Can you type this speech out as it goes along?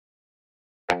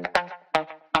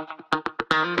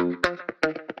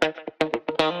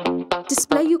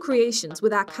Display your creations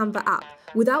with our Canva app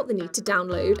without the need to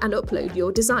download and upload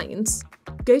your designs.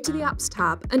 Go to the Apps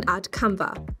tab and add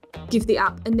Canva. Give the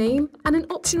app a name and an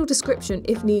optional description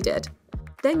if needed.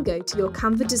 Then go to your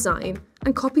Canva design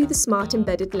and copy the Smart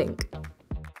Embedded link.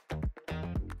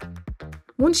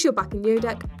 Once you're back in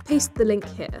Yodeck, paste the link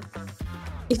here.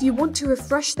 If you want to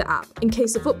refresh the app in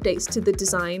case of updates to the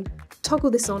design,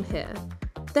 toggle this on here.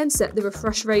 Then set the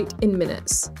refresh rate in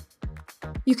minutes.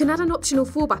 You can add an optional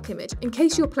fallback image in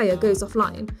case your player goes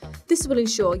offline. This will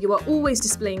ensure you are always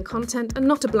displaying content and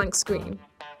not a blank screen.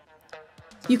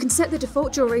 You can set the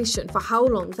default duration for how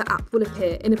long the app will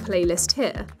appear in a playlist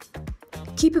here.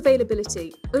 Keep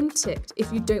availability unticked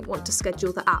if you don't want to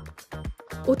schedule the app.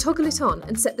 Or toggle it on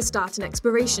and set the start and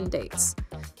expiration dates.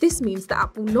 This means the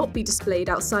app will not be displayed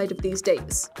outside of these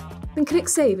dates. Then click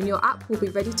Save and your app will be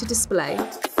ready to display.